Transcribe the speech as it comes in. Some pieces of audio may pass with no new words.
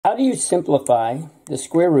do you simplify the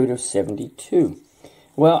square root of 72?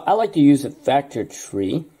 Well, I like to use a factor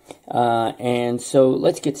tree, and so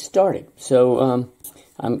let's get started. So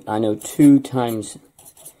I know 2 times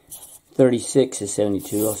 36 is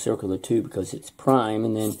 72. I'll circle the 2 because it's prime,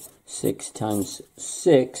 and then 6 times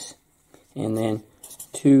 6, and then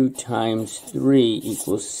 2 times 3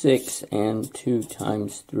 equals 6, and 2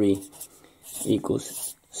 times 3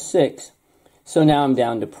 equals 6. So now I'm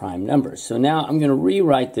down to prime numbers. So now I'm going to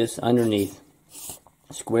rewrite this underneath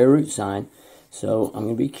square root sign. So I'm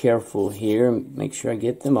going to be careful here and make sure I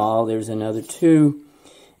get them all. There's another 2,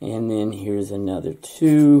 and then here's another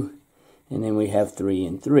 2, and then we have 3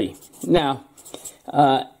 and 3. Now,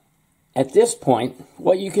 at this point,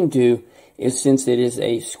 what you can do is, since it is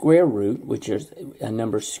a square root, which is a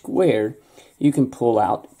number squared, you can pull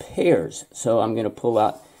out pairs. So I'm going to pull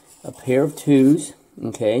out a pair of 2's,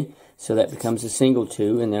 okay? So that becomes a single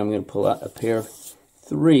 2, and then I'm going to pull out a pair of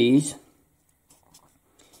 3's,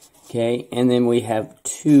 okay? And then we have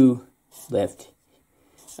 2 left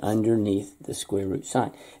underneath the square root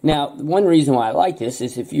sign. Now, one reason why I like this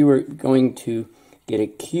is if you were going to get a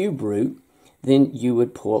cube root, then you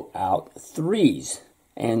would pull out 3's.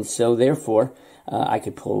 And so, therefore, I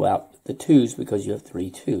could pull out the 2's because you have 3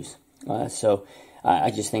 2's.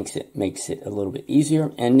 I just think it makes it a little bit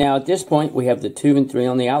easier. And now at this point, we have the 2 and 3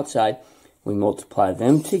 on the outside. We multiply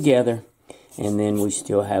them together, and then we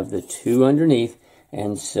still have the 2 underneath.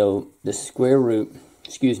 And so the square root,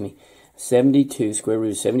 72, square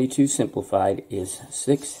root of 72 simplified is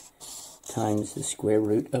 6 times the square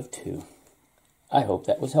root of 2. I hope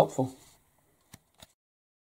that was helpful.